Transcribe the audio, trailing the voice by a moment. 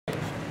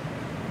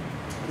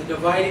the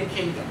divided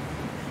kingdom.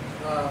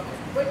 A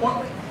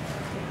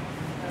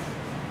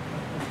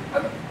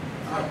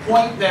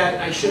point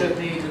that I should have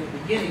made at the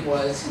beginning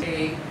was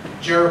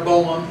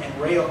Jeroboam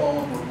and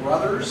Rehoboam were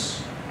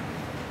brothers.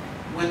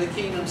 When the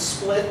kingdom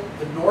split,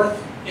 the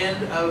north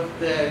end of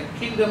the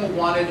kingdom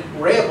wanted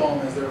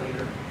Rehoboam as their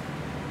leader.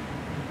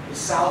 The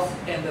south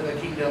end of the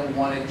kingdom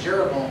wanted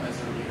Jeroboam as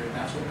their leader, and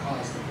that's what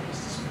caused the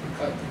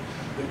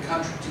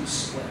country to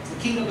split. The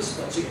kingdom was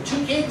split. So you had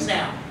two kings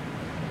now.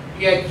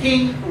 You had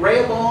King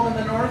Rehoboam in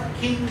the north,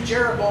 King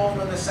Jeroboam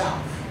in the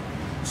south.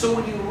 So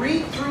when you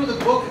read through the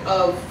book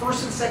of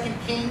 1st and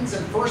 2nd Kings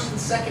and 1st and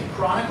 2nd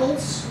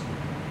Chronicles,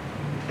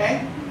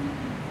 okay,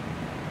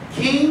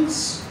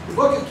 the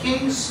book of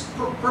Kings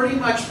pretty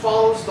much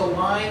follows the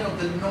line of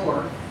the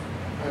north,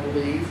 I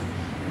believe.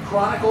 And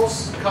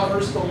Chronicles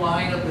covers the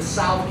line of the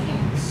south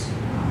kings.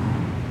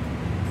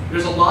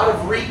 There's a lot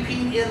of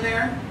repeat in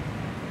there.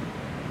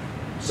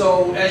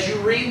 So as you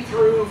read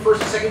through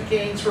 1st and 2nd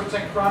Kings, 1st and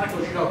 2nd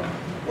Chronicles, you go,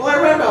 well, I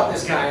read about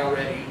this guy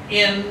already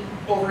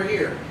over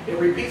here. It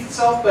repeats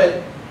itself,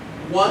 but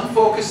one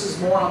focuses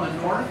more on the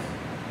north,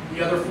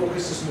 the other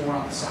focuses more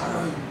on the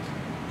south.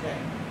 Okay.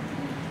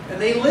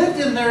 And they lived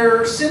in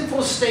their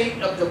sinful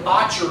state of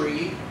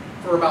debauchery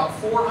for about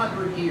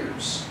 400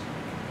 years.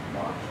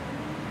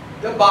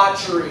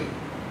 Debauchery.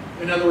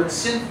 In other words,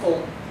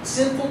 sinful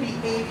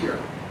behavior.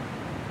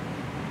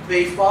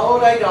 They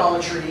followed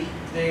idolatry.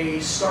 They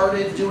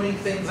started doing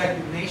things like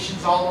the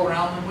nations all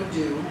around them would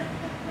do.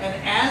 And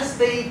as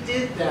they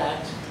did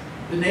that,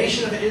 the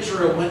nation of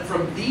Israel went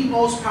from the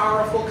most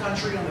powerful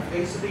country on the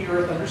face of the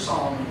earth under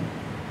Solomon.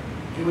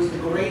 It was the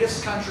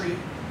greatest country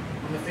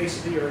on the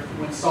face of the earth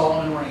when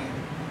Solomon reigned.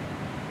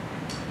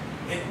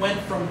 It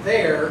went from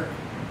there,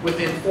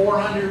 within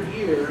 400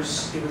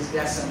 years, it was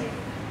decimated.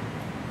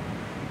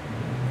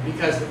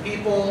 Because the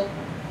people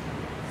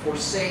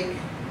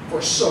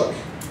forsook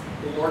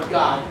the Lord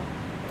God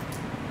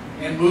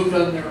and moved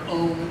on their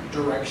own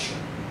direction.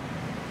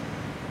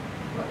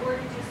 What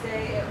word did you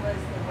say it was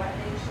the what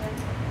nation?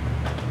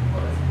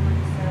 What was the word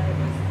you said? It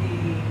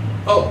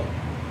was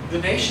the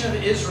nation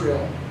of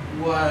Israel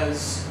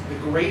was the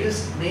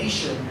greatest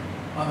nation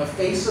on the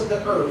face of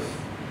the earth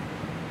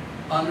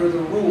under the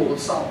rule of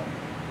Solomon.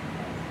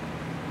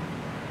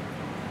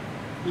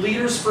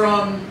 Leaders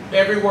from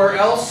everywhere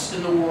else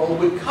in the world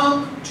would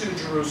come to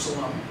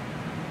Jerusalem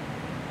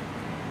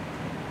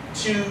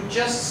to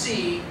just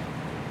see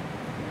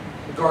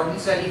the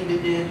gardens that he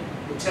did,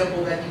 the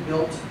temple that he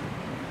built.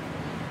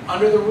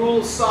 Under the rule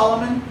of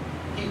Solomon,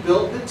 he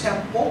built the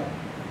temple.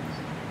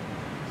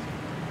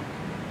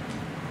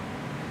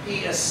 He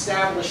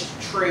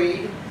established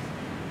trade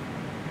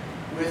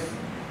with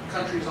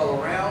countries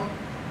all around.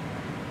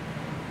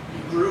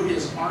 He grew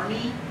his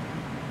army.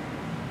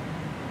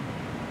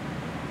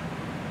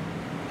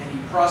 And he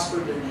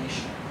prospered the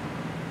nation.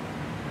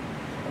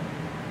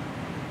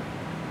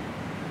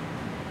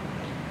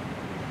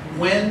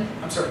 When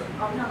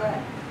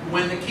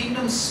the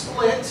kingdom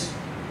split,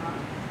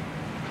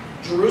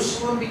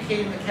 Jerusalem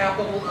became the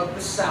capital of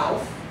the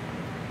south.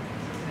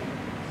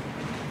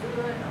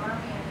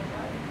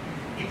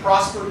 He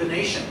prospered the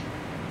nation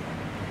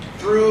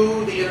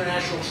through the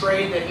international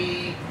trade that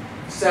he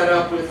set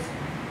up with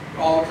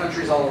all the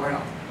countries all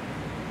around.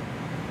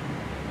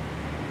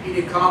 He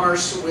did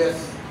commerce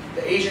with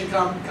the Asian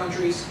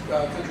countries,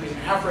 countries in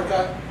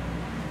Africa,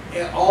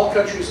 and all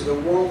countries of the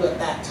world at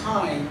that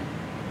time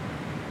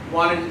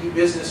wanted to do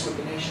business with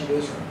the nation of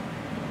Israel.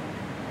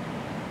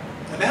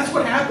 And that's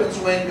what happens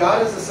when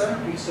God is the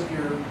centerpiece of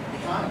your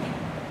economy.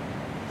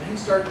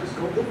 Things start to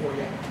go good for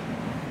you.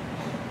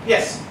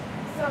 Yes?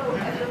 So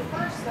at the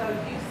first, though,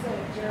 you said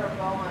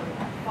Jeroboam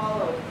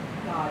followed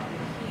God.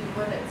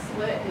 When it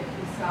split, did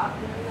he stop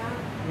doing that?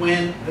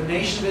 When the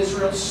nation of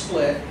Israel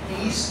split,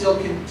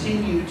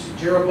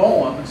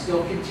 Jeroboam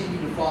still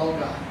continued to follow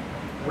God.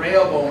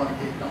 Rehoboam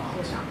did not.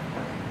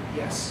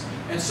 Yes.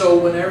 And so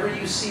whenever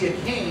you see a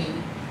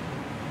king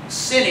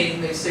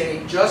sinning, they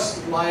say,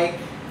 just like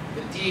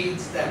the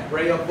deeds that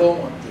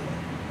Rehoboam did.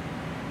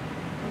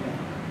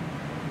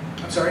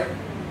 I'm sorry?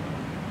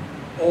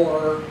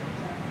 Or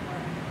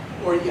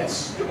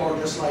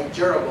just like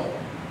Jeroboam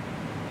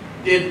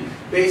did.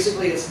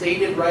 Basically, it's they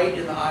did right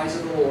in the eyes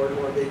of the Lord,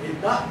 or they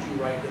did not do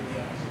right in the eyes of the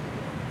Lord.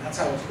 That's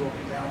how it's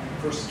broken down in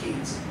 1st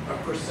Kings,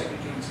 2nd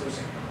Kings, 1st Kings.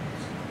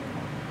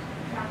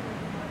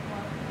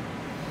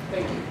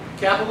 Thank you.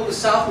 Capital of the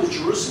south was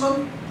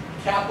Jerusalem.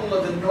 Capital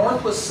of the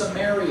north was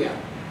Samaria.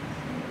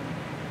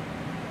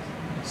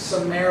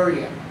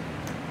 Samaria.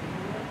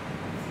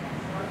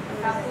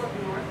 Capital of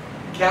the north.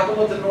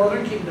 Capital of the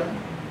northern kingdom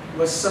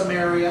was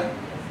Samaria.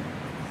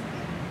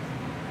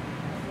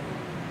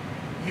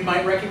 You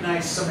might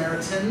recognize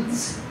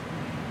Samaritans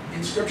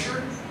in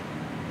Scripture.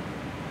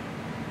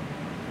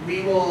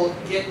 We will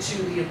get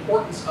to the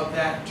importance of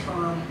that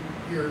term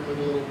here in a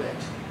little bit.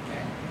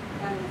 Okay?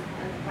 And the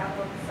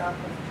capital of the south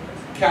was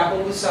Jerusalem.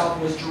 Capital of the south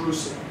was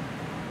Jerusalem.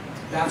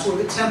 That's where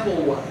the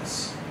temple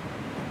was.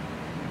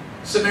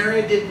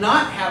 Samaria did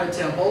not have a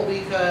temple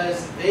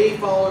because they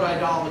followed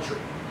idolatry.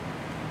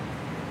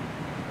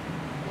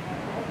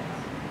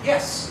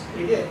 Yes,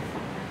 they did.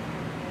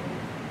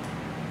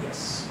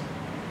 Yes.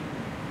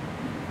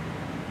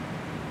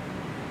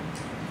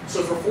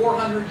 So for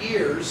 400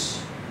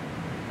 years,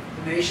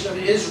 the nation of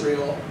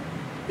Israel,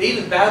 they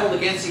even battled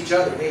against each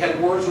other. They had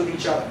wars with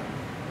each other.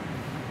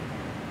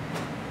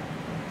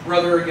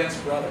 Brother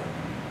against brother.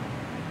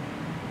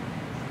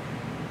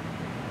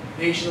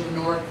 The nation of the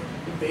north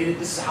invaded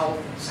the south,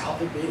 and the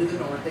south invaded the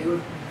north. They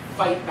would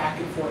fight back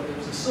and forth. There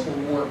was a civil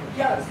war.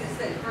 Yeah, I was going to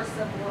say, first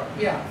Civil War.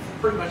 Yeah,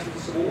 pretty much it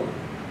was a civil war.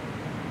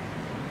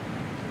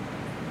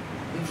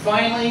 And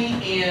finally,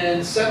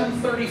 in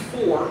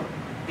 734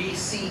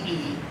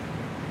 BCE,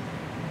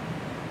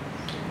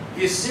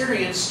 the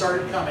Assyrians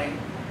started coming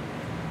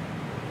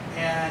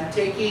and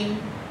taking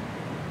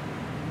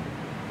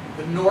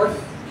the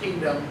north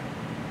kingdom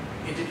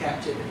into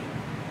captivity.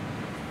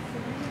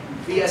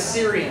 The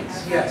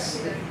Assyrians,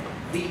 yes.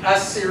 The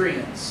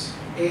Assyrians.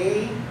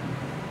 A-S-S-Y?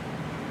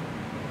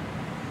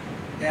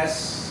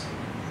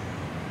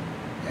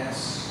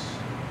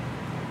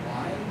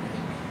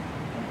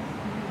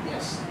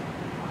 Yes.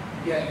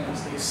 Yeah, and it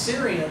was the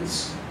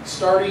Assyrians,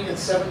 starting in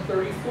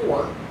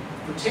 734,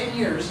 for 10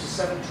 years to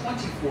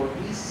 724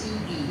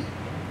 BCE,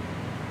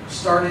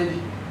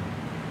 started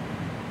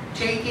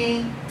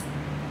taking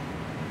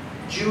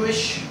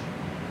Jewish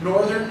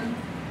northern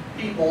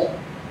people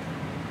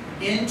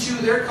into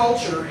their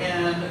culture,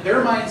 and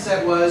their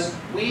mindset was,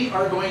 we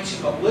are going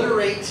to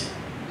obliterate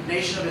the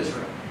nation of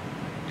Israel.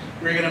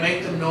 We're going to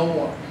make them no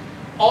more.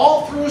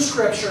 All through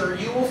Scripture,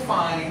 you will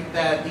find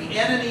that the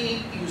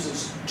enemy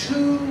uses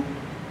two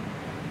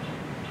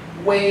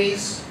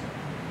ways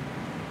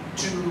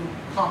to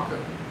conquer.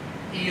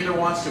 He either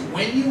wants to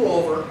win you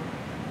over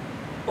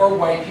or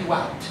wipe you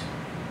out.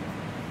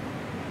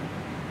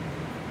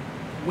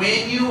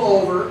 Win you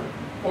over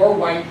or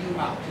wipe you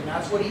out. And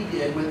that's what he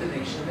did with the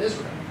nation of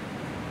Israel.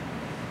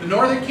 The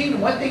northern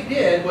kingdom, what they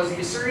did was the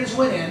Assyrians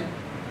went in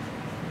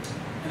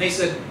and they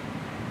said,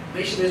 the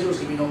nation of Israel is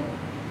going to be no more.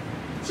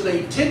 So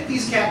they took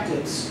these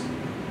captives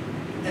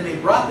and they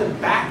brought them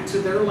back to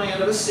their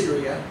land of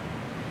Assyria,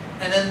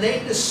 and then they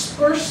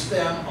dispersed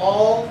them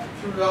all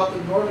throughout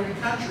the northern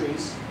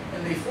countries,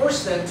 and they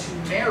forced them to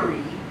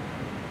marry,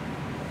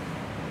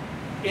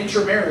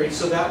 intermarry,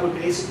 so that would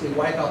basically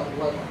wipe out the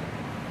bloodline.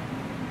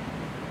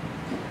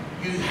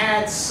 You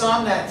had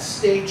some that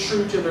stayed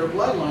true to their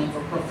bloodline.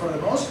 For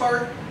the most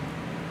part,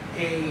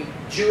 a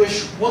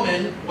Jewish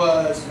woman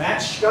was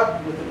matched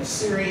up with an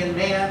Assyrian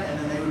man, and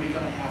then they would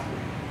become a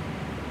half-breed.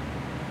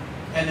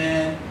 And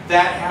then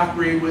that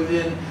half-breed would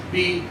then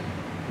be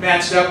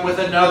matched up with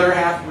another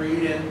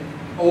half-breed, and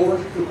over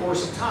the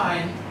course of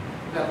time,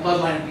 that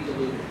bloodline would be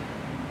diluted.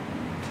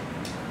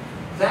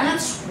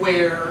 That's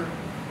where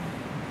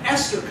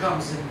Esther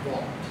comes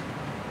involved.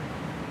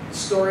 The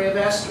story of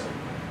Esther.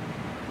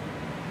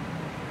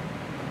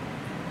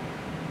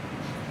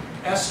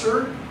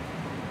 Esther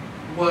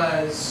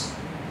was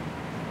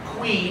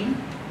queen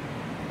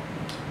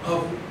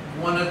of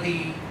one of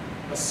the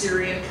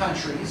Assyrian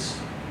countries,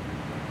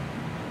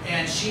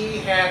 and she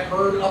had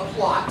heard a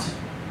plot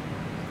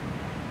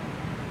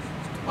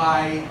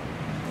by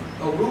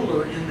a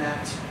ruler in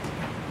that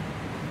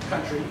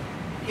country,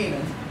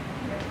 Haman,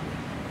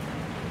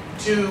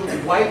 to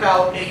wipe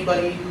out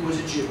anybody who was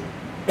a Jew,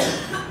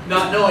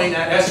 not knowing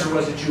that Esther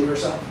was a Jew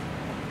herself.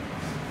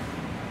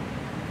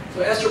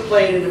 So Esther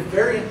played a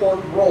very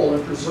important role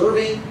in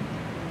preserving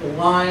the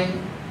line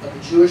of the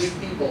Jewish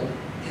people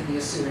in the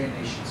Assyrian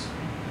nations.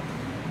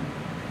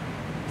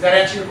 Does that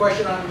answer your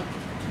question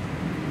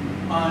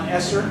on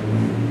Esther?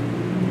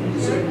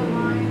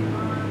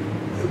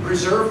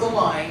 Preserve the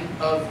line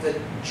of the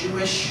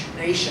Jewish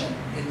nation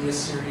in the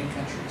Assyrian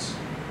countries.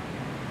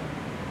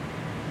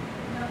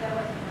 No, that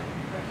wasn't my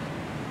question.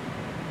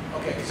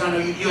 Okay, because I know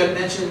you had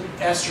mentioned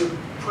Esther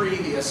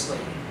previously.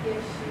 If she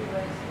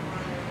was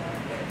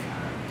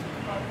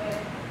one of the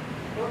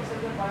books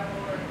of the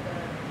Bible or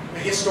A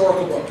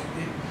historical book.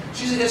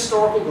 She's a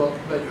historical book,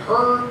 but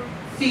her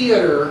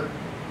theater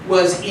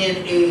was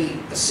in a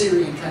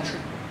Assyrian country.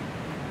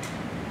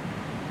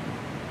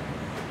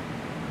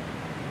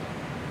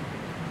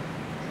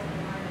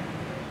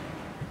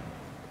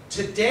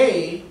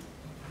 Today,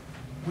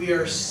 we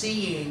are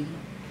seeing,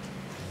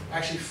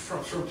 actually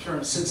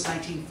since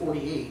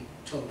 1948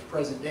 till the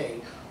present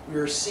day, we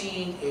are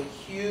seeing a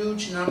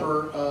huge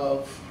number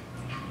of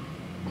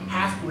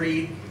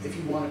half-breed, if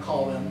you want to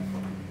call them,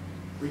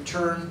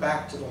 return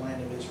back to the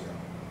land of Israel.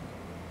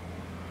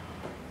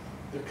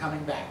 They're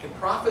coming back. And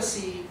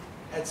prophecy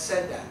had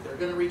said that. They're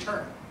going to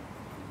return.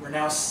 We're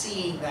now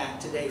seeing that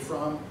today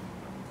from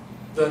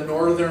the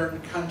northern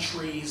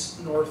countries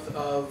north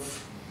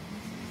of...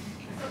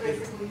 So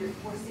basically,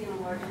 we're seeing a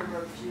large number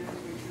of Jews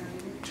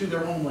returning to their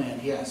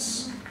homeland,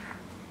 yes.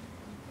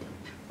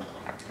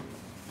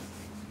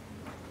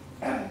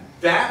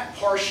 That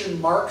portion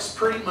marks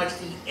pretty much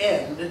the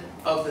end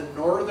of the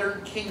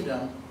northern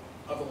kingdom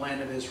of the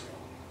land of Israel.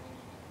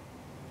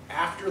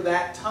 After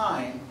that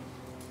time,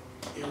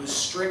 it was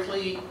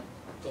strictly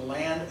the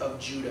land of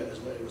Judah is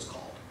what it was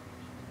called.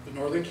 The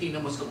northern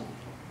kingdom was gone.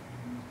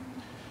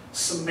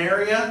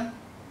 Samaria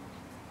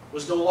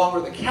was no longer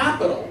the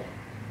capital,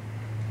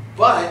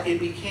 but it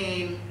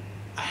became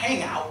a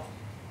hangout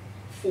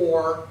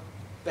for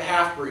the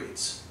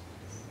half-breeds.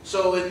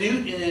 So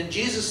in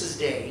Jesus'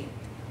 day,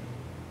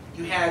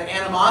 you had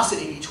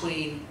animosity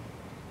between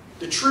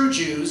the true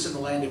Jews in the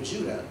land of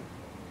Judah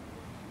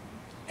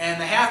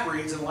and the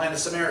half-breeds in the land of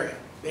Samaria.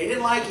 They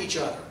didn't like each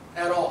other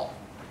at all.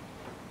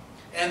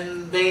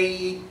 And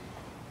they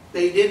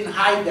didn't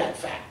hide that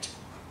fact.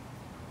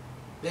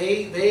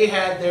 They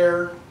had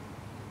their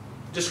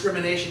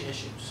discrimination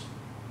issues.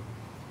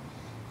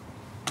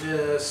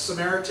 The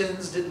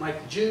Samaritans didn't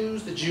like the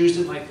Jews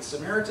didn't like the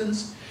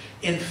Samaritans.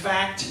 In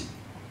fact,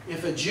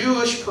 if a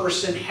Jewish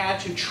person had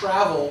to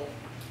travel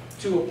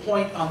to a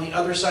point on the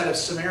other side of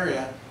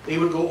Samaria, they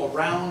would go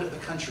around the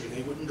country.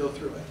 They wouldn't go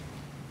through it.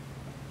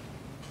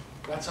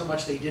 That's how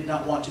much they did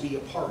not want to be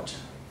apart.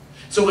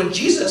 So when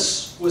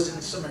Jesus was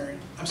in Samaria,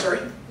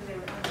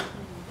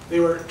 they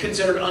were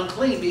considered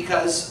unclean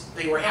because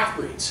they were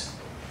half-breeds.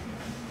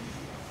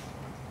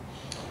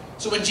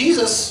 So when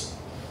Jesus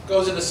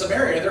goes into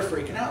Samaria, they're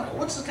freaking out.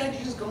 What's this guy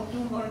Jesus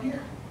doing going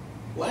here?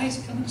 Why is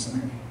he coming to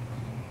Samaria?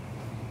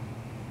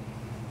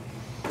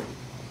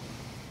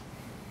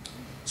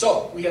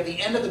 So we have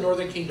the end of the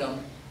northern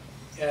kingdom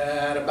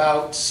at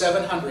about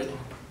 700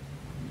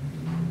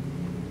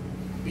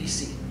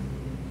 BC.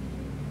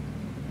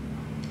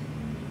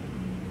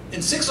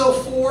 In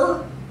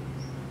 604,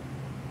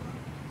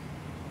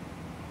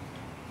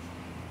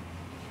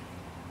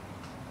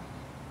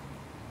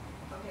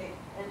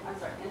 I'm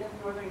sorry, end of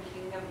Northern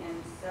Kingdom in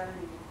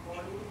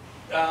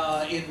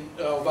 740?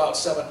 About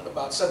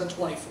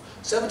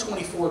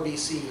 724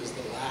 BC is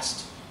the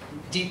last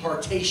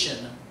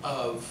deportation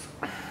of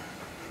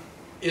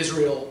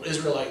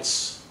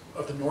Israelites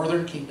of the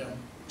northern kingdom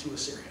to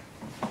Assyria.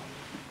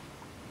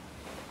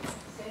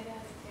 Say that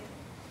again.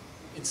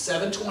 In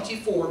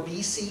 724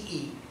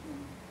 BCE,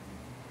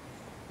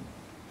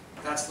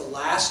 that's the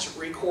last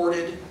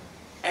recorded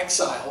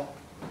exile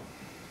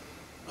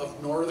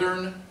of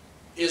northern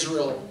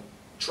Israel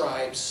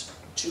tribes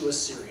to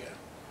Assyria.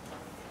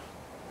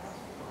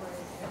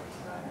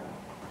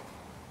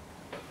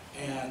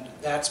 And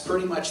that's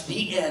pretty much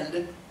the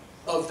end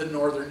of the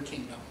northern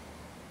kingdom.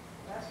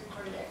 Last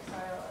recorded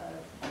exile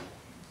of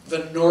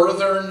The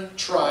northern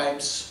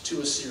tribes to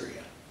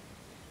Assyria.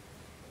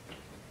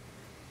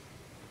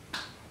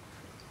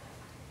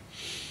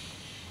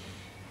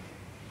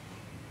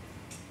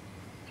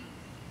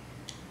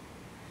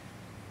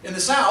 In the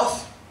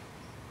south,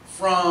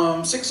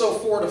 from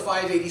 604 to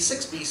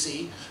 586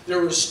 BC,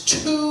 there was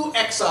 2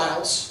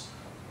 exiles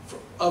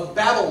of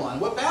Babylon.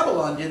 What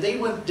Babylon did, they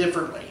went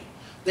differently.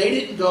 They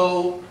didn't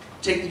go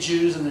take the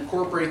Jews and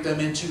incorporate them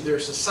into their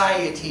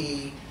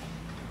society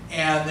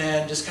and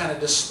then just kind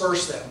of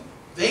disperse them.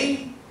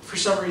 They, for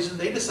some reason,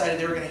 they decided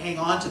they were going to hang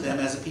on to them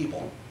as a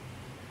people.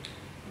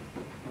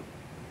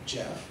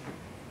 Jeff?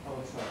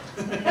 Oh,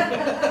 sorry.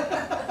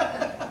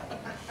 I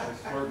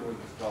slurred with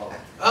this dog.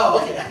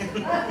 Oh, okay.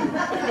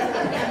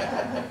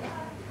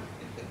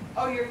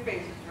 Oh, your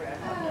face is red.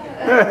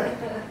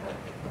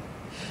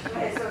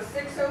 Okay, so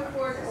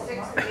 604 to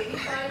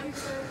 685, you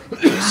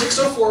said?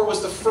 604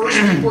 was the first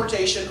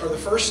deportation, or the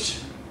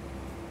first,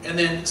 and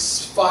then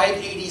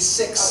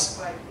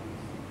 586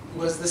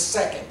 was the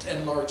second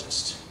and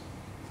largest.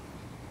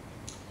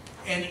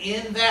 And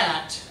in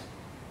that,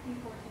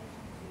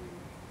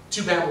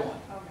 to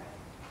Babylon.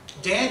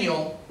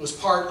 Daniel was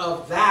part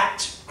of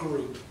that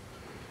group,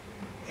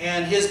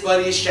 and his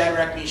buddies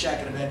Shadrach, Meshach,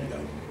 and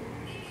Abednego.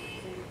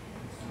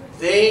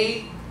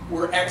 They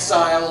were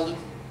exiled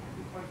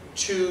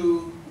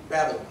to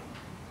Babylon.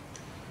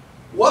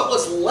 What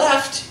was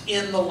left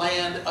in the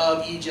land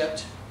of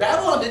Egypt,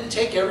 Babylon didn't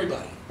take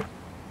everybody.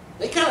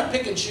 They kind of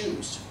pick and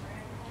choose.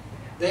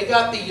 They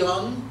got the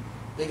young,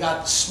 they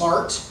got the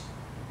smart,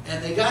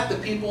 and they got the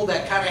people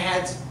that kind of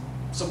had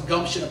some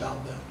gumption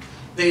about them.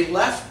 They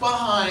left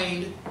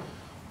behind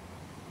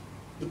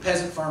the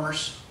peasant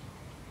farmers.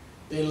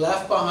 They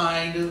left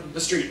behind the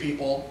street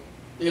people.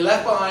 They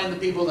left behind the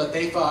people that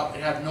they thought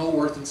had no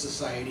worth in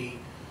society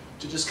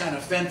to just kind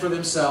of fend for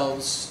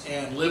themselves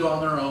and live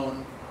on their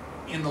own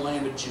in the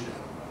land of Judah.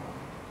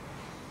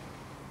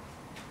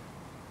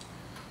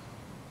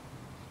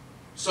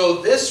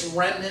 So this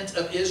remnant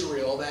of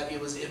Israel that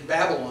it was in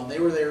Babylon, they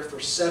were there for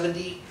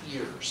 70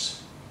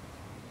 years.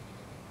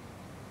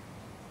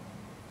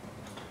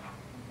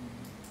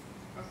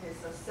 Okay,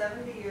 so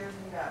 70 years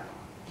in Babylon.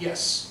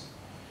 Yes.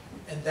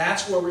 And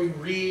that's where we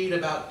read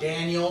about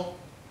Daniel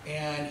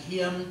and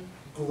him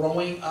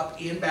growing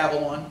up in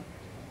Babylon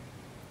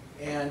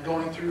and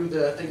going through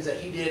the things that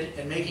he did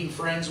and making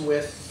friends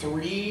with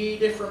 3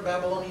 different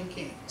Babylonian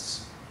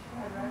kings.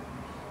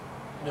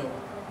 No.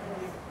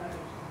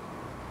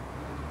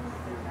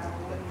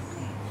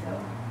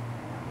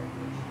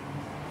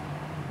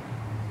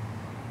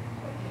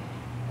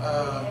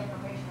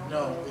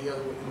 No, the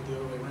other way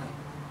around,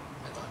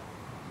 I thought.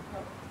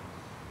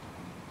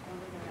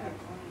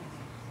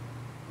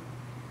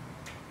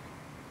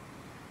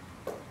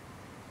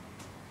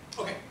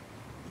 Okay.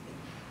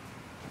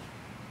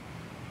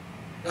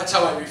 That's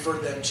how I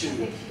referred them I to.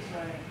 think she's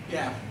right.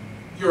 Yeah,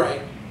 you're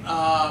right.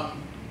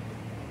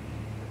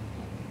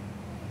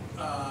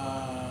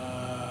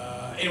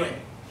 Anyway,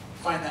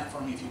 find that for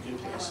me if you could,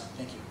 please.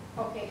 Thank you.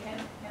 Okay, can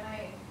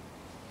I,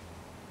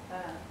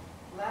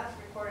 last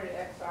recorded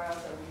exiles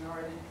of the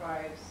northern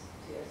tribes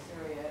to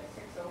Assyria,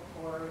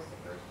 604 was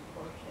the first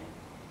portion,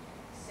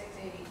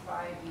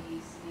 685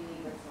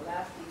 BC was the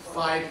last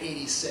deportation.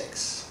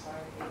 586.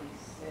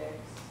 586.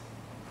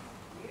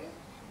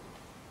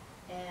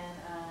 And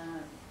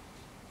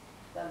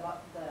the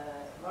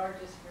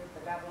largest group,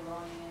 the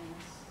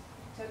Babylonians,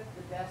 took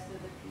the best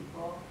of the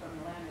people from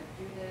the land of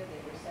Judah.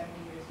 They were 70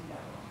 years in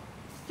Babylon.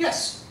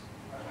 Yes.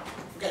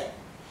 Okay.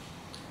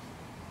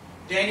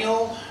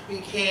 Daniel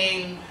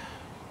became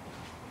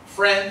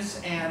friends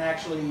and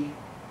actually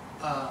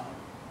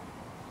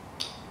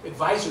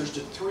advisors to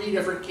 3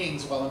 different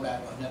kings while in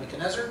Babylon: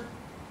 Nebuchadnezzar,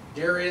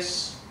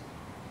 Darius,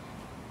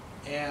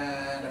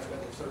 and I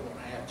forgot the third one.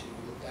 I had to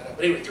look that up.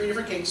 But anyway, 3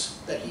 different kings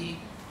that he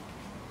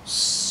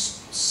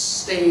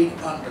stayed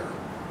under.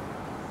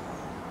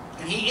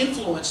 And he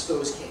influenced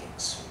those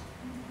kings.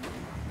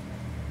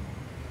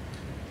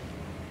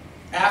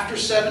 After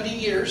 70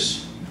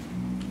 years,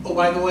 oh,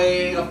 by the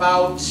way,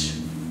 about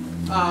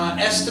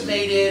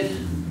estimated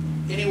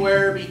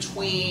anywhere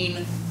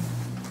between,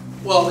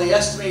 well, they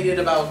estimated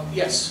about,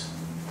 yes.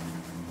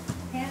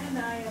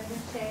 Hananiah,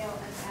 Mishael,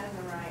 and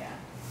Azariah.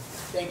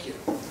 Thank you.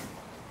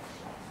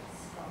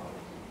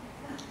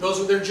 Those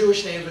were their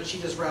Jewish names, but she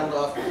just rattled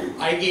off.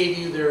 I gave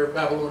you their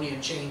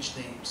Babylonian changed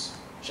names: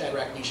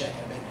 Shadrach, Meshach,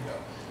 and Abednego.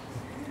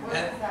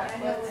 And,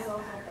 Daniel was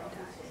also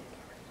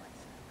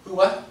Belteshazzar. who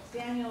what?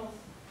 Daniel's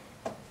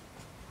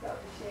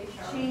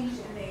Belteshazzar changed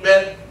the name.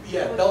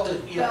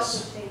 Belted,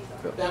 yes.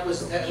 Belteshazzar. That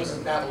was a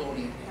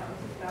Babylonian. That was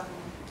his Babylon.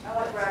 I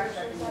like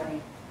Ragshack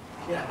money.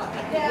 Yeah.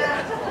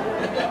 Yeah.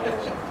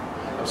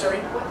 I'm sorry?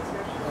 What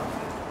scripture?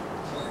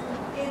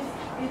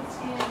 It's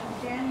in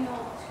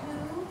Daniel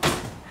 2,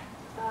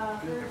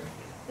 verse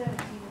 17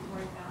 is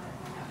where I found it.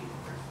 Might not be the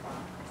first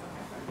one.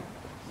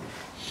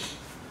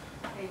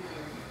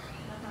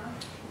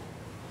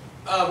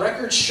 Okay.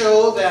 Records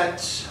show that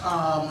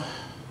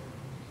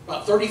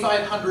about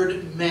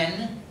 3,500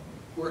 men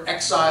were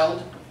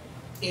exiled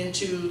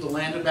into the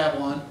land of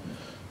Babylon.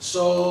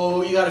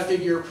 So you got to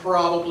figure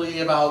probably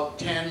about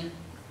 10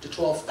 to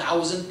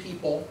 12,000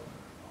 people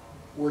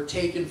were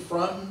taken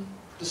from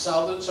the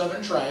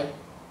southern tribe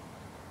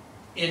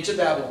into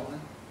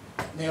Babylon.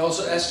 And they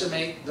also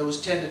estimate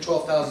those 10 to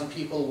 12,000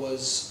 people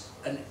was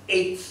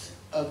 1/8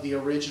 of the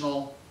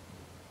original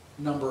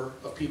number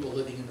of people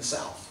living in the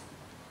south.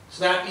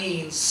 So that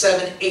means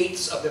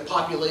 7/8 of the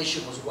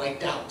population was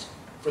wiped out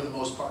for the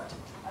most part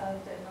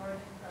Of the northern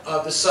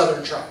of the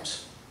southern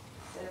tribes.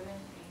 7,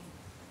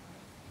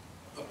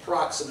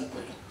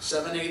 Approximately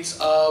 7/8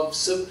 of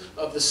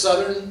the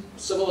southern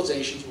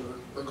civilizations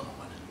were gone.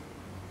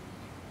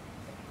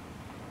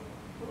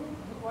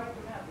 Who wiped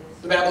them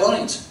out? The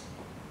Babylonians.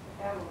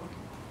 Babylon.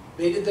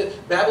 The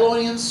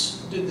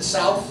Babylonians did the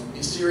south, the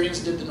Assyrians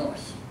did the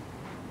north.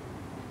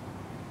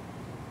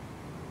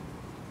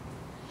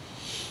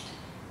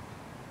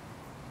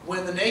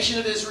 When the nation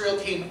of Israel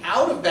came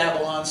out of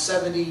Babylon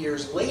 70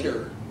 years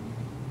later,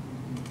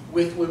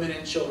 with women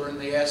and children,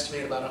 they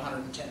estimate about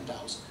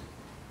 110,000.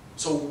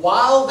 So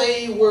while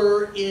they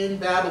were in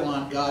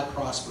Babylon, God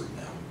prospered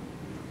them.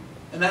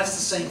 And that's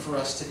the same for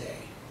us today.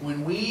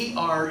 When we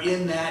are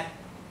in that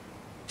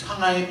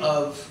time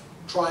of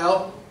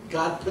trial,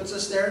 God puts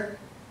us there.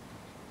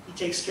 He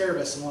takes care of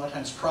us and a lot of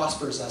times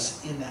prospers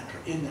us in that.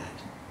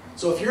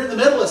 So if you're in the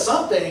middle of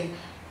something,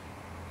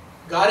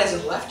 God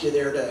hasn't left you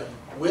there to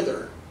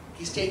wither.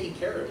 He's taking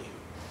care of you.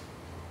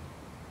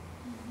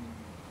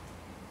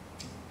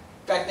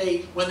 In fact,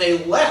 when they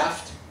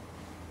left,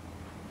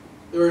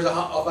 there was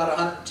about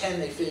 110,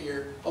 they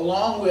figure,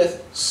 along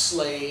with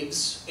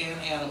slaves and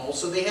animals.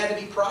 So they had to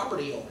be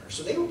property owners.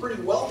 So they were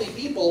pretty wealthy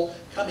people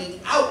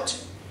coming out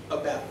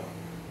of Babylon.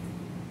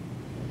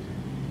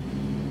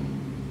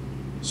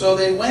 So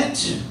they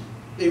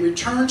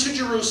returned to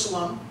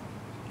Jerusalem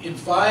in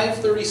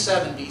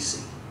 537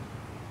 BC.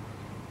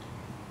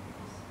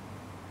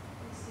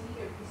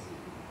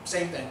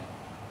 Same thing.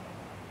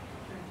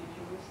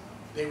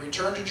 They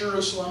returned to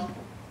Jerusalem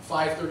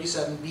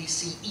 537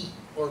 BCE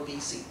or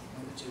BC.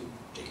 One of the two,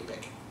 take a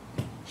pick.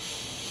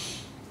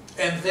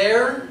 And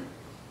there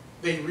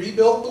they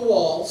rebuilt the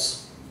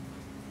walls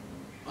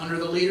under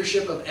the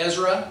leadership of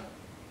Ezra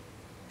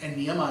and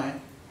Nehemiah.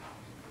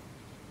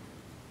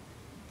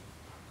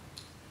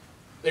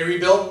 They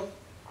rebuilt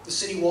the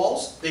city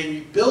walls. They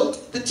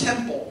rebuilt the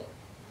temple.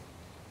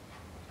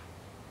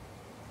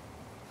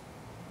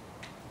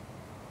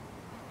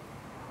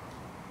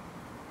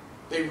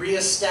 They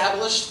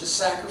reestablished the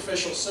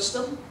sacrificial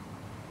system.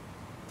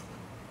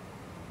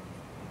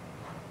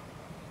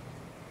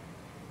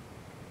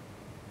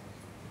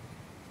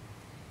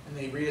 And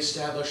they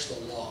reestablished the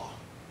law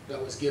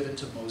that was given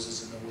to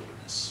Moses in the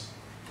wilderness.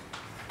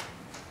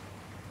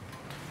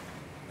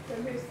 They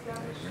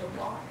reestablished the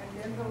law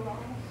and then the law.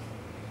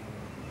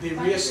 They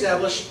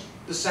reestablished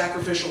the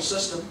sacrificial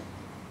system.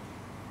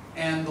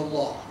 and the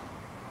law.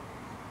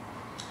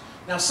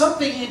 Now,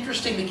 something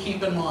interesting to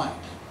keep in mind.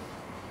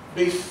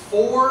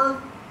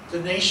 Before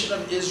the nation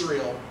of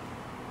Israel,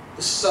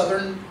 the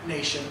southern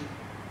nation,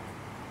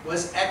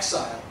 was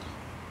exiled,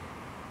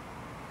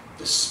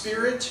 the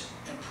Spirit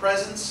and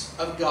presence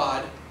of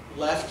God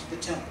left the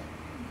temple.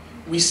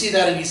 We see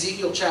that in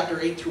Ezekiel chapter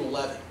 8 through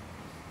 11.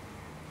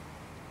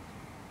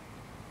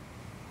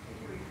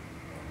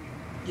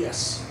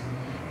 Yes.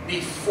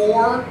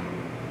 Before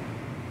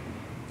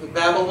the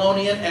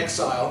Babylonian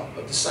exile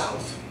of the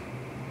south,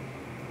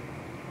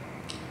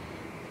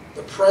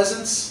 the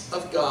presence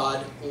of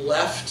God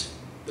left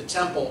the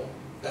temple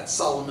that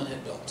Solomon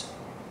had built.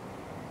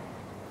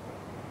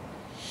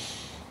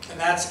 And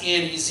that's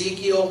in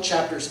Ezekiel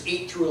chapters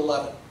 8 through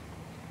 11.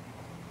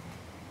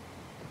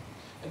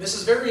 And this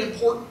is very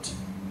important,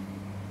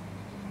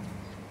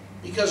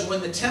 because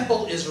when the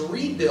temple is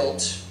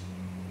rebuilt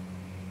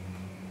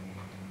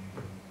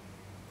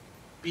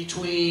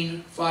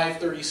between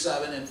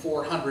 537 and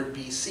 400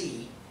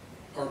 BC,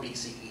 or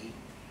BCE,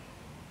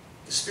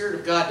 the Spirit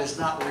of God does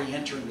not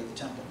re-enter into the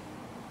temple.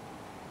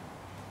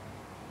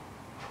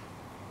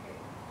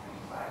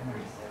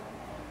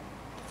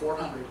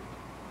 400.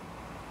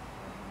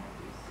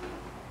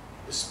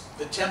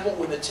 The temple,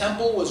 when the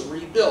temple was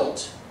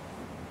rebuilt,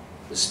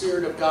 the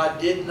Spirit of God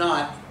did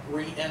not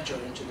re-enter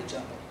into the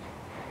temple.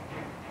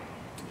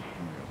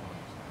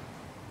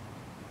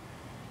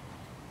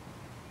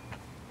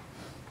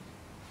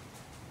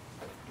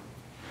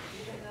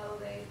 Even though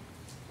they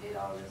did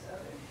all this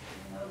other,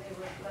 even though they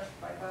were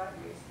blessed by God,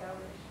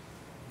 reestablished,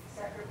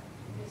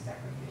 his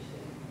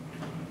sacrificial,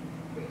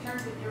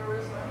 returned to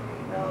Jerusalem,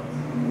 rebuilt.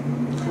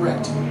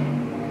 Correct.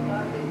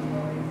 God didn't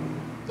go in.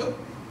 Nope.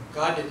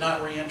 God did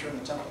not re-enter in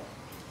the temple.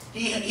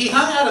 He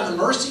hung out in the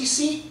mercy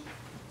seat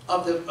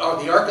of the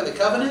Ark of the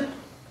Covenant.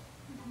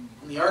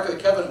 And the Ark of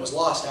the Covenant was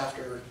lost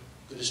after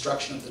the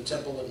destruction of the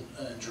temple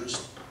in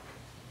Jerusalem.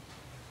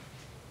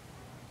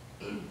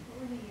 What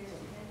were the years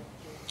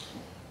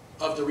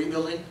Of the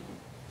rebuilding,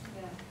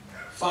 Yeah.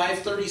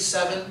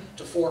 537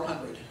 to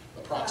 400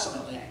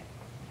 approximately. Oh, okay.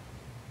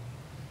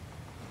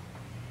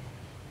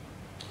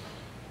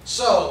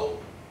 So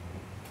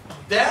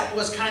that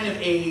was kind of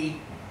a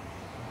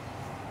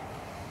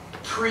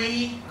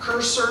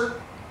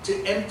precursor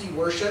to empty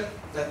worship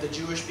that the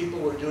Jewish people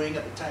were doing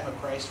at the time of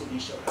Christ when he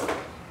showed up.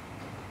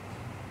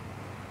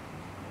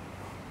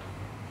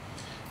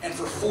 And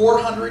for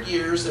 400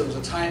 years there was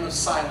a time of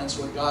silence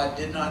where God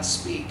did not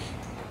speak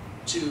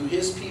to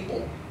his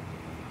people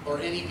or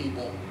any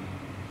people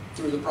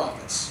through the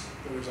prophets.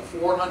 There was a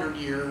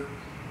 400-year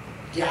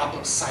gap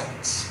of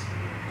silence.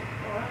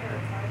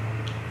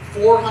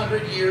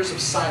 400 years of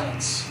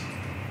silence.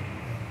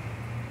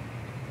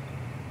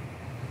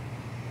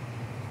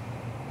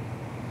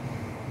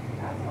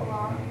 That's a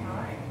long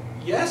time.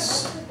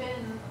 Yes. Must have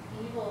been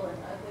evil and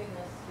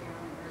ugliness here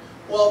on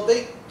earth. Well,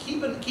 they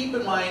keep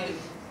in mind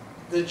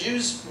the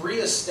Jews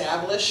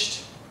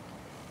reestablished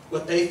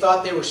what they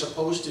thought they were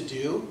supposed to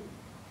do.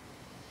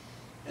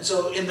 And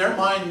so in their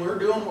mind, we're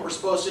doing what we're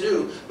supposed to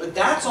do. But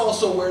that's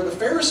also where the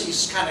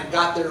Pharisees kind of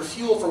got their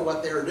fuel for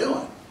what they were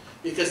doing.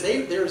 Because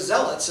they're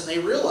zealots and they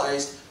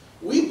realized,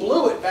 we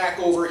blew it back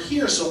over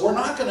here, so we're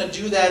not going to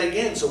do that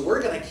again. So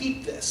we're going to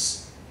keep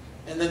this.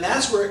 And then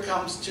that's where it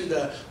comes to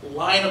the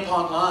line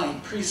upon line,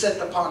 precept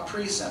upon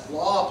precept,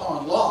 law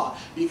upon law.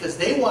 Because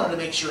they wanted to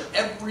make sure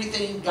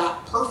everything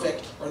got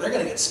perfect or they're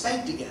going to get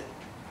spanked again.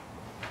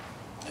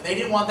 And they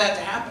didn't want that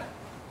to happen.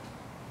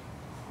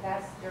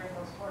 That's during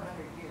those 400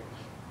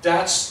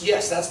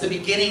 years. That's the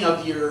beginning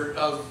of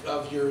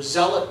your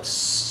zealots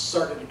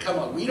started to come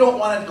up. We don't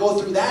want to go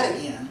through that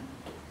again.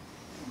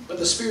 But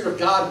the Spirit of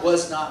God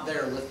was not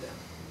there with them.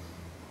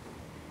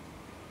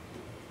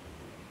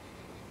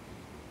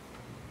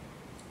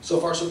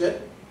 So far, so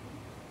good?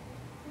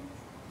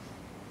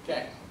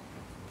 Okay.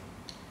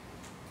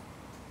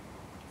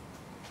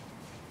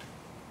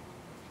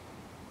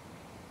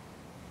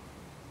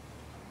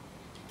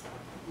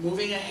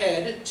 Moving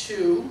ahead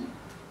to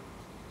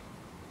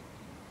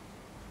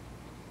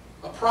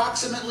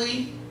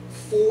approximately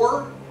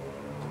 4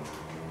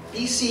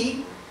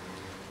 BC.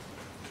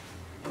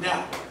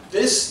 Now,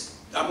 this,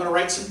 I'm going to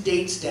write some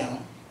dates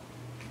down,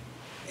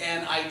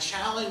 and I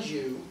challenge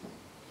you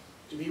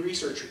to be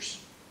researchers.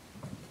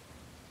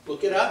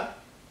 Look it up.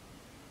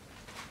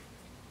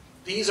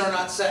 These are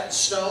not set in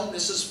stone.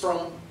 This is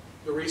from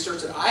the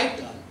research that I've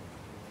done.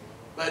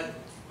 But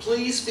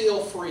please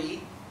feel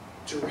free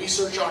to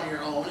research on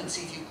your own and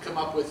see if you can come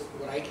up with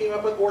what I came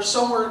up with, or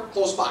somewhere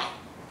close by.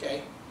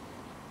 Okay?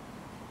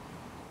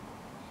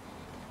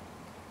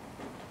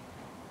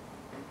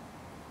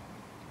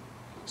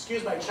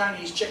 Excuse my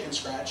Chinese chicken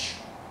scratch.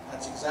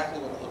 That's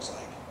exactly what it looks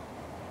like.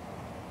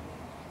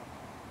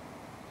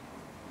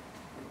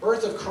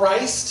 Birth of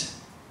Christ,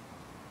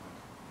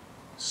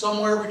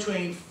 somewhere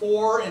between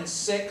 4 and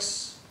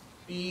 6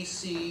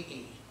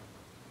 BCE.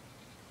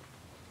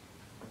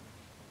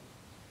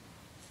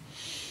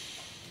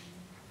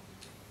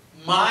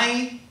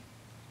 My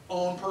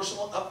own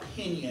personal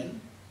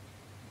opinion,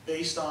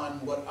 based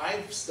on what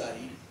I've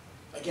studied,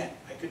 Again,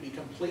 I could be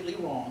completely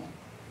wrong.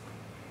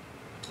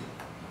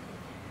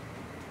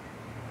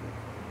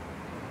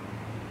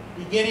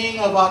 Beginning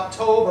of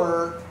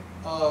October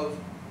of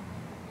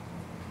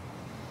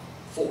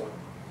 4.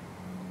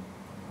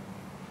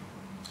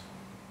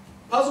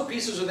 Puzzle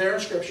pieces are there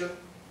in Scripture.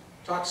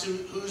 Talks to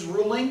who's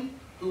ruling,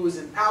 who is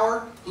in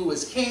power, who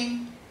is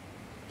king.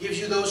 Gives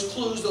you those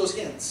clues, those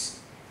hints.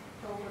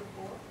 October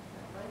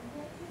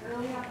 4th,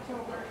 early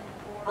October.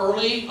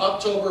 Early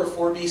October of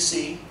 4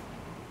 BC.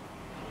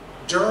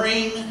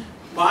 During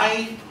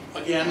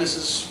again, this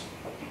is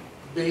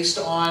based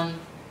on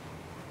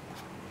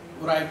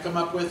what I've come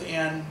up with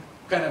and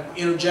kind of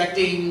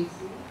interjecting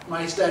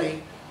my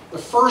study. The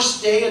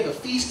first day of the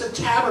Feast of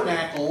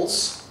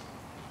Tabernacles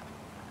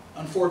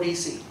on 4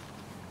 BC.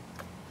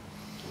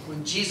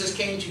 When Jesus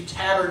came to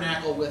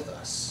tabernacle with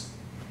us.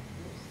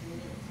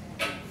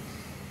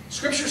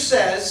 Scripture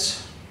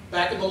says,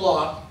 back in the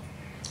law,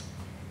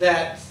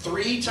 that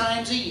 3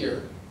 times a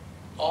year,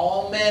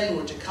 all men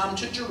were to come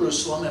to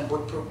Jerusalem and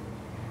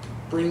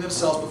bring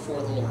themselves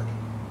before the Lord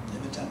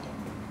in the temple.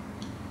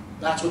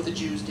 That's what the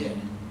Jews did.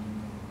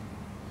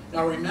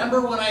 Now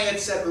remember when I had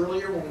said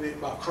earlier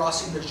about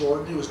crossing the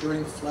Jordan, it was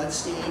during the flood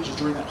stage, it was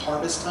during that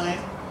harvest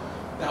time?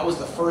 That was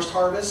the first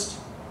harvest.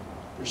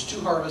 There's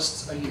 2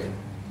 harvests a year.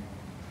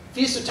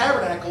 Feast of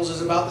Tabernacles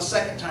is about the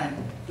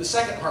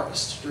second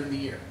harvest during the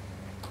year.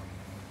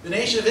 The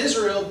nation of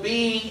Israel,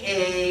 being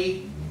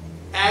a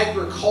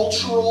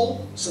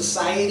agricultural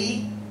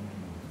society,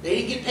 they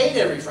didn't get paid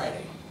every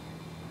Friday.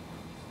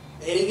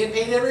 They didn't get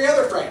paid every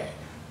other Friday.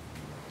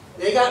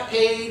 They got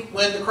paid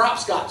when the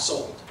crops got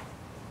sold.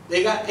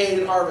 They got paid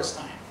at harvest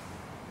time.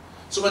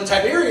 So when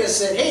Tiberius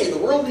said, hey, the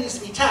world needs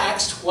to be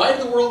taxed, why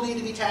did the world need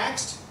to be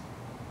taxed?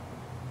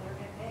 They're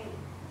getting paid.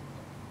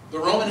 The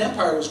Roman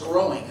Empire was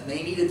growing and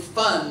they needed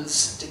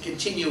funds to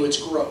continue its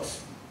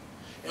growth.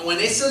 And when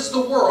it says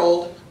the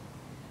world,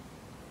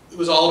 it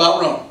was all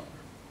about Rome.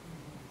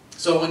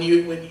 So when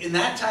in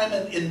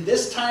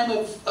this time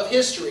of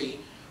history,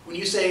 when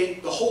you say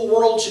the whole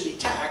world should be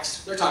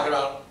taxed, they're talking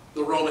about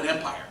the Roman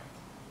Empire.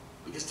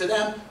 Because to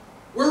them,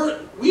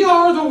 we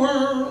are the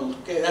world.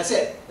 Okay, that's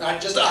it. Not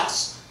just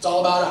us. It's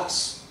all about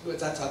us.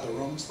 That's how the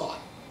Romans thought.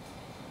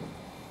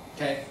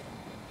 Okay?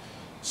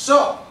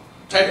 So,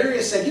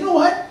 Tiberius said, you know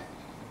what?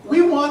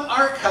 We want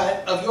our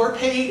cut of your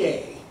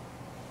payday.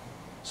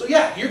 So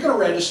yeah, you're going to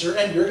register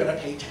and you're going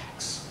to pay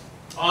tax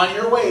on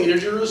your way to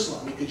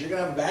Jerusalem because you're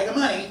going to have a bag of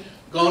money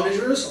going to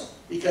Jerusalem.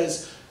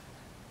 Because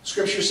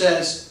Scripture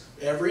says,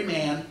 every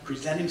man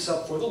present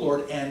himself for the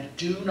Lord and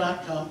do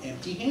not come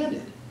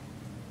empty-handed.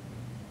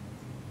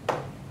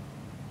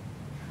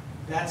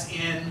 That's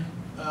in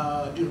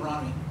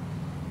Deuteronomy.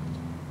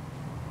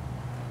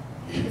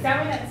 Is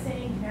that where that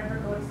saying, never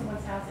go to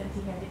someone's house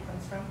empty-handed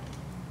comes from?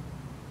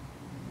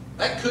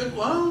 That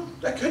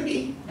could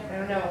be. I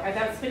don't know.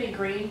 That's been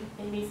ingrained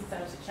in me since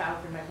I was a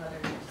child through my mother.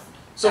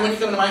 So when you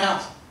come to my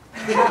house?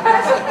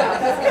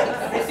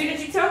 As soon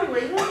as you tell me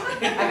where you live,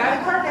 I got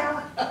a car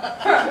now.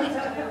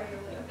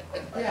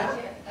 Yeah.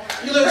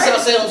 You live in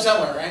South Salem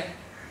somewhere, right?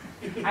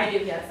 I do,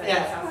 yes. I know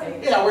South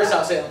Salem. Yeah, we're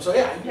South Salem, so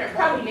yeah. Yeah,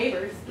 probably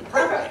neighbors.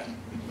 Probably.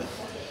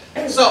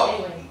 So,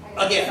 Anyway,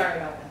 again, sorry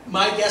about that.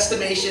 my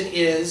guesstimation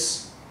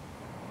is,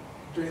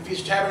 during the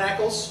Feast of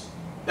Tabernacles,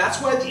 that's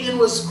why the inn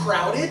was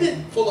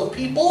crowded, full of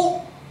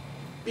people,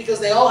 because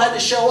they all had to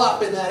show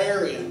up in that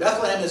area.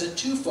 Bethlehem isn't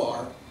too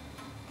far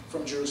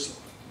from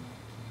Jerusalem.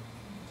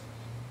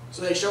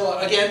 So they show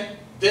up. Again,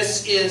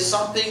 this is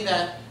something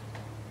that,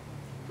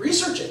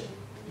 research it.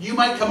 You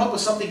might come up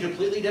with something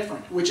completely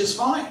different, which is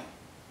fine.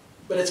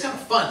 But it's kind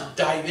of fun to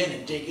dive in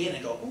and dig in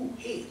and go, ooh,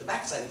 hey, the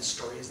backside of the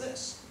story is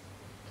this.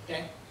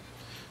 Okay?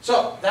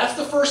 So, that's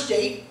the first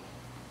date.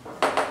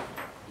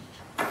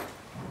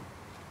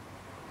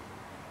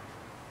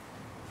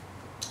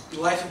 The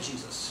life of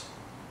Jesus.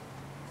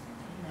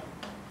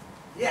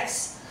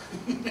 Yes.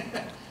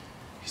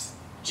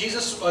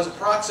 Jesus was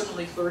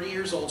approximately 30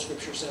 years old,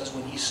 Scripture says,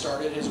 when he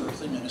started his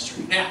earthly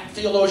ministry. Now,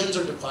 theologians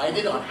are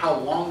divided on how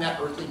long that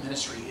earthly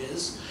ministry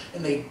is,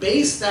 and they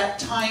base that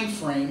time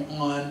frame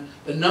on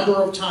the number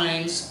of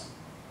times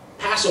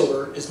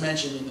Passover is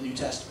mentioned in the New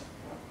Testament.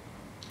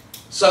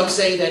 Some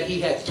say that he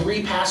had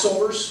 3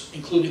 Passovers,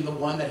 including the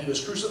one that he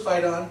was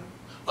crucified on.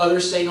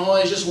 Others say, no,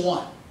 it's just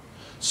one.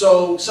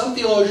 So some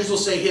theologians will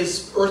say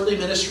his earthly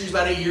ministry is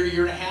about a year,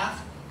 year and a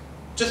half,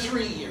 to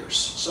 3 years,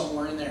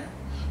 somewhere in there.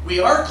 We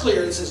are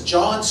clear, it says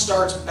John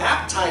starts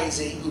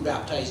baptizing, who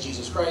baptized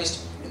Jesus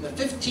Christ, in the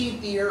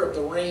 15th year of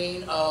the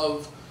reign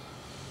of,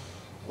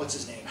 what's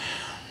his name?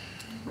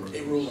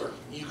 A ruler.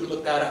 You could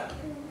look that up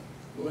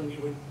when you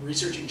were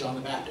researching John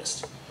the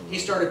Baptist. He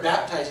started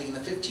baptizing in the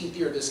 15th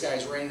year of this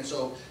guy's reign, and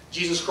so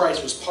Jesus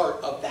Christ was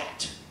part of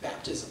that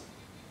baptism.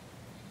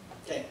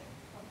 Okay.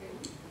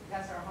 Okay,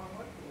 that's our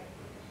homework.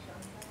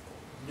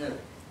 No,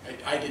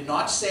 I did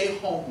not say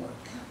homework.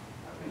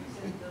 Okay, you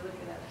said to look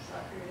it up, so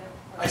I figured it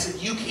out. I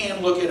said, you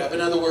can look it up.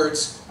 In other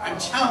words, I'm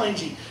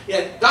challenging.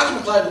 Yeah, Dr.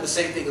 McLeod did the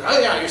same thing. Oh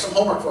yeah, here's some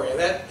homework for you.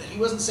 He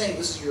wasn't saying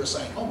this is your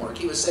assigned homework.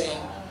 He was saying,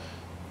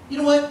 you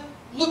know what?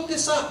 Look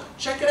this up.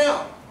 Check it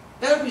out.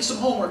 That would be some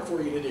homework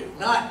for you to do.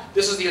 Not,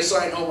 this is the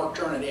assigned homework,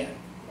 turn it in.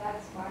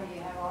 That's why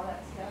you have all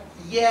that stuff.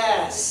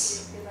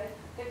 Yes. Because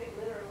I took it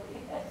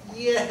literally.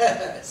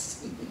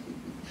 Yes.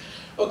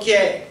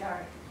 Okay,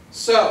 Sorry.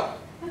 so.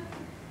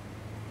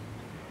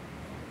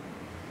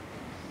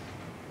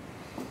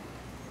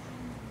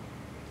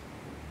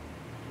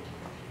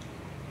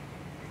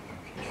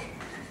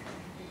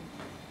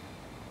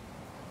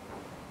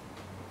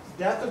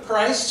 Death of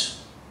Christ,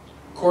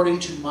 according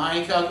to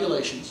my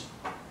calculations,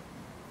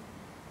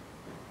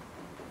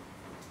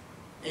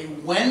 a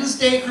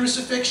Wednesday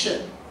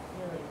crucifixion.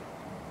 Really?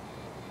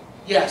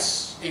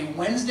 Yes, a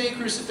Wednesday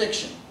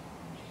crucifixion.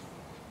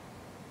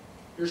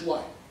 Here's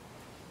why.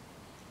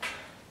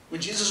 When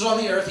Jesus was on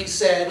the earth, he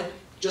said,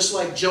 just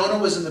like Jonah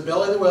was in the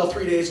belly of the whale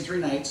 3 days and 3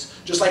 nights,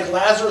 just like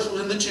Lazarus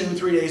was in the tomb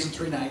 3 days and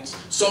 3 nights,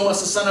 so must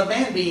the Son of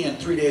Man be in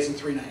 3 days and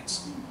 3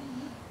 nights.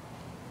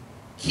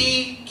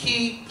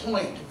 Key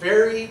point.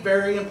 Very,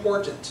 very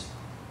important.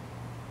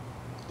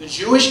 The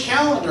Jewish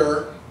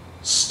calendar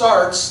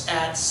starts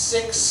at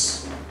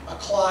 6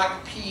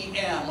 o'clock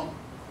p.m.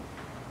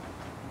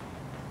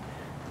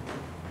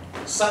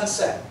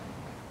 sunset.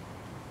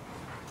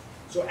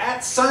 So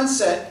at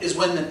sunset is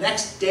when the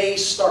next day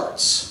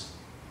starts.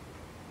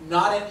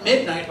 Not at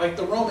midnight like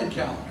the Roman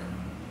calendar.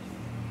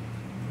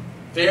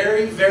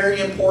 Very, very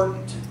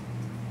important.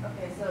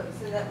 Okay, so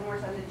that one more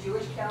time, the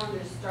Jewish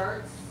calendar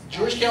starts?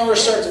 Jewish calendar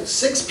starts at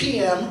 6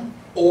 p.m.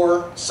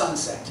 or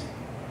sunset.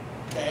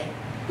 Okay?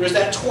 There's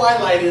that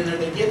twilight in there.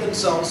 They give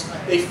themselves,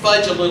 they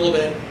fudge a little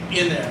bit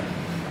in there.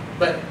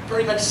 But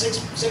pretty much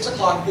 6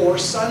 o'clock or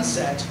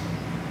sunset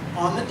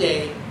on the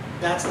day,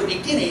 that's the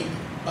beginning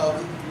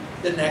of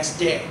the next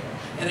day.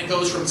 And it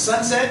goes from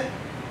sunset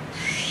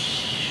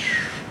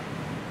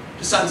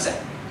to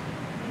sunset.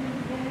 In the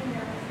beginning,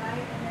 there was night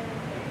and then it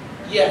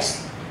was day.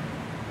 Yes.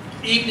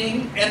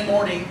 Evening and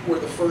morning were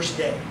the first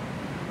day.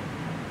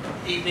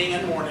 Evening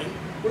and morning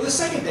were the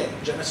second day.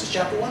 Genesis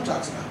chapter 1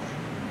 talks about that.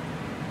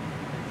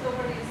 So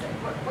what do you say,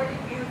 what are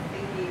you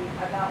thinking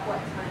about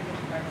what time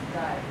Christ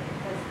died?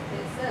 Because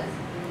it says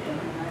noon,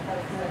 and I thought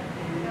it said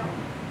noon.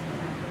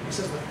 It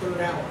says the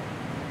third hour,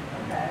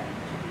 Okay.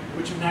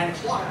 which at 9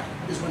 o'clock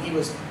is when he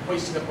was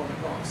hoisted up on the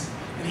cross.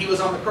 And he was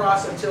on the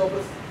cross until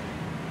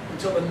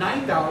the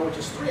ninth hour, which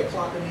is 3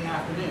 o'clock in the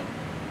afternoon.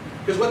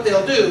 Because what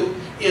they'll do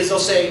is they'll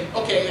say,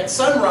 okay, at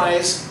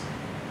sunrise,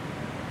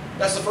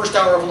 that's the first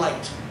hour of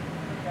light.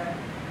 Okay.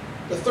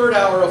 The third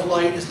hour of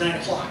light is 9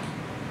 o'clock.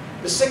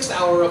 The sixth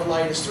hour of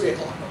light is 3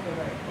 o'clock.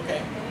 Okay, right. Okay?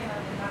 Depending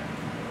on the time.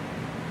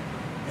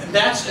 And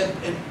that's,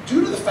 and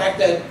due to the fact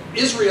that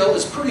Israel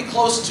is pretty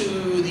close to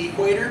the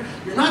equator,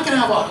 you're not going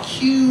to have a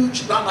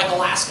huge, not like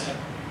Alaska,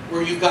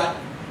 where you've got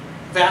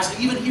vast,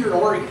 even here in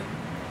Oregon,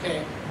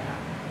 okay?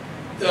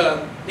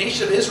 The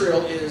nation of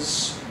Israel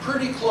is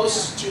pretty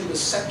close to the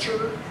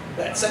center,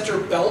 that center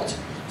belt,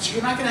 so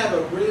you're not going to have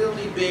a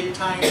really big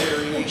time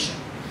variation,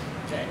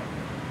 okay?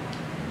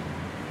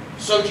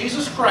 So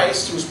Jesus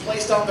Christ was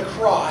placed on the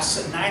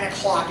cross at 9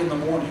 o'clock in the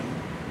morning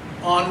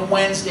on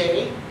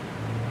Wednesday,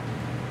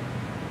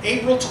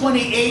 April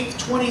 28th,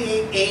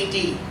 28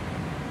 AD,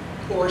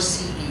 or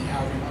CE,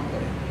 however you want to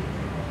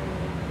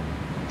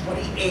put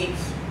it.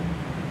 28th.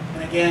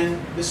 And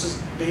again, this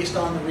is based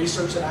on the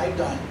research that I've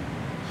done.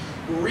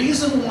 The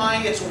reason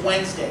why it's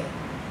Wednesday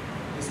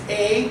is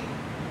A,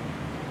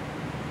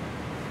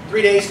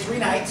 3 days, 3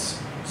 nights.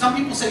 Some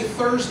people say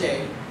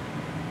Thursday,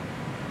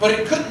 but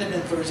it couldn't have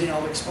been Thursday, and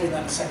I'll explain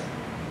that in a second.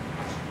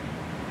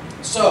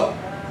 So,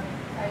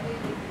 I think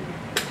we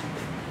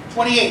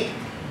 28, can,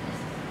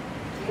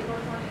 April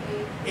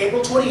 28th,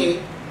 April 28,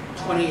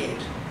 28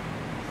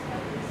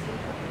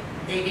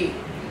 CE. AD,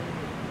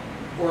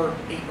 or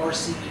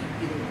CE,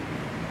 either one.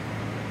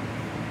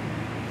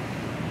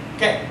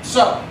 Okay,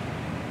 so,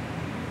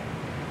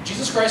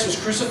 Jesus Christ was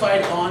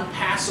crucified on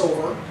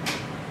Passover,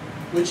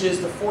 which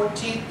is the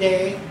 14th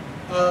day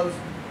of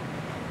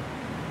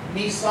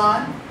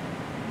Nisan,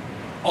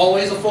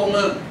 always a full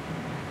moon.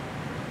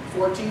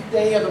 14th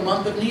day of the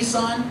month of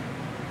Nisan,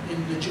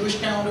 in the Jewish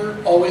calendar,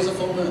 always a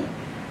full moon.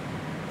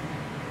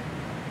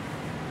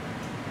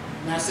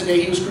 And that's the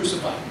day he was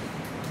crucified.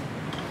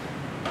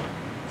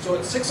 So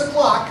at 6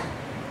 o'clock,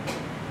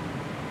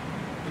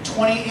 the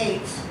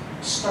 28th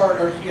the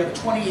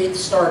 28th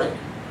started.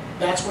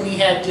 That's when he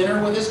had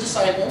dinner with his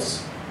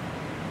disciples.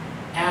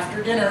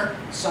 After dinner,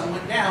 the sun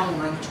went down,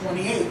 we're on the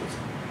 28th.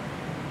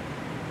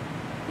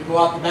 They go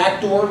out the back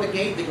door of the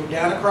gate, they go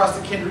down across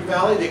the Kindred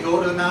Valley, they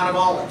go to the Mount of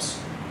Olives.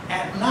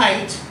 At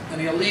night, an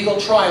illegal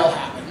trial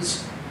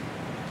happens,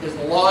 because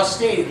the law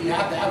stated you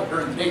have to have it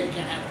during the day, you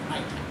can't have it at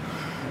night.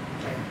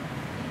 Okay.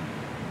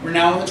 We're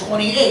now on the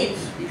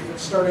 28th, because it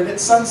started at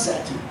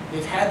sunset.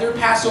 They've had their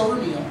Passover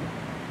meal.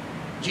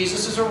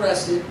 Jesus is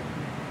arrested.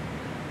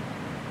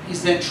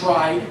 He's then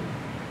tried,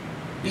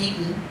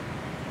 beaten.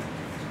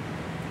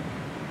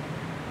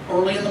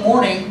 Early in the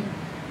morning,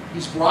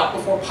 he's brought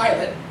before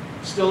Pilate,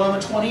 still on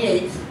the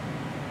 28th.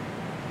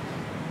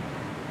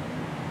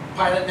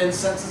 Pilate then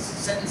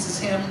sentences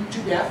him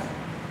to death.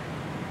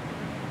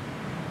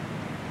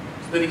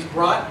 that he's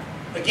brought,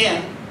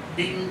 again,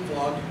 beaten,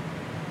 flogged,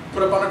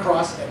 put up on a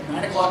cross at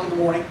 9 o'clock in the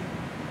morning.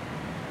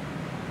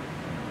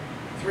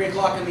 3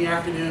 o'clock in the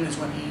afternoon is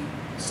when he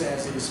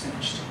says it is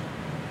finished.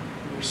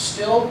 We're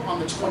still on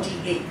the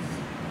 28th.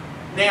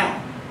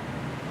 Now,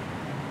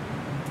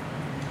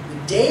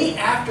 the day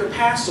after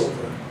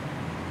Passover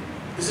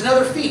is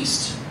another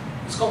feast.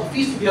 It's called the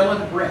Feast of the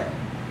Unleavened Bread.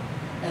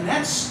 And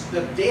that's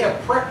the day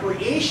of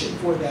preparation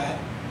for that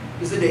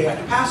is the day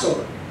after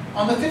Passover,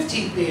 on the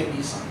 15th day of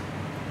Nisan.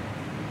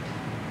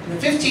 And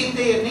the 15th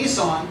day of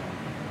Nisan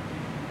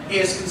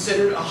is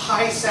considered a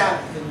high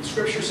Sabbath, and the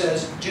Scripture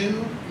says,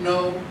 do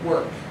no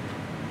work.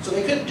 So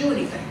they couldn't do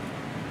anything.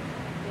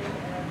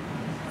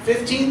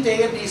 15th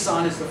day of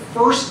Nisan is the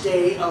first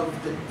day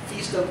of the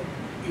Feast of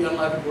the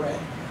Unleavened Bread.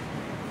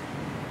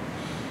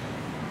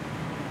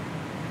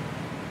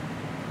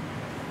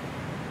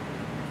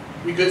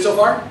 We good so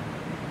far?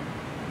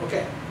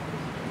 Okay.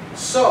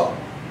 So,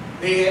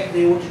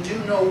 they were to do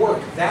no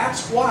work.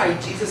 That's why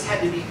Jesus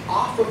had to be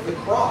off of the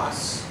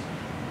cross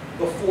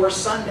before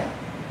sundown.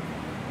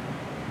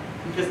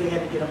 Because they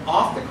had to get him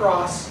off the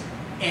cross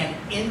and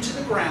into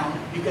the ground,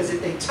 because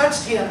if they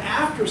touched him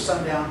after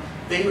sundown,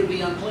 they would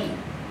be unclean.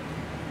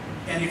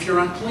 And if you're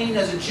unclean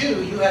as a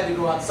Jew, you had to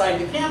go outside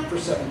the camp for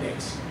 7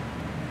 days.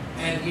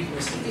 And you'd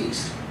miss the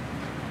feast.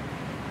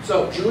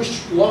 So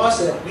Jewish law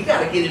said, we got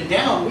to get him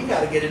down, we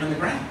got to get him in the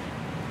ground.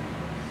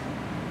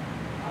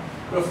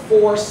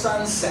 Before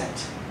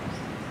sunset.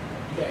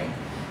 Okay?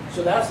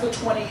 So that's the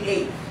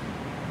 28th.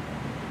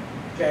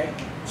 Okay?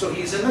 So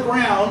he's in the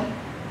ground,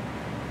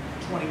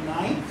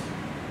 29th,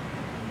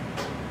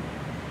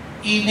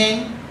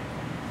 evening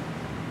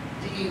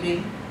to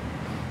evening.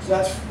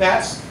 So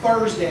that's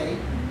Thursday.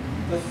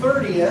 The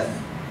 30th,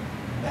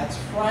 that's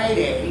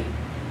Friday.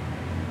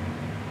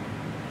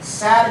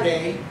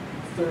 Saturday,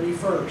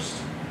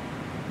 31st.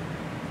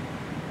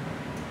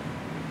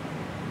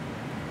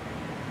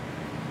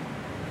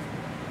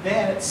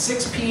 Then at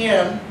 6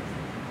 p.m.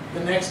 the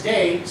next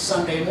day,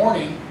 Sunday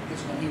morning, is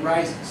when he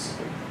rises.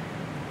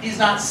 He's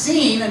not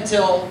seen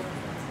until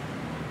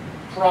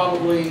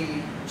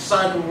probably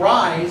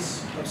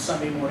sunrise of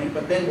Sunday morning,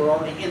 but then we're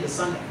already into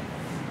Sunday.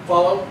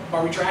 Follow?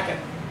 Are we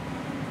tracking?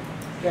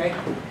 Okay?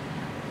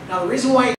 Now the reason why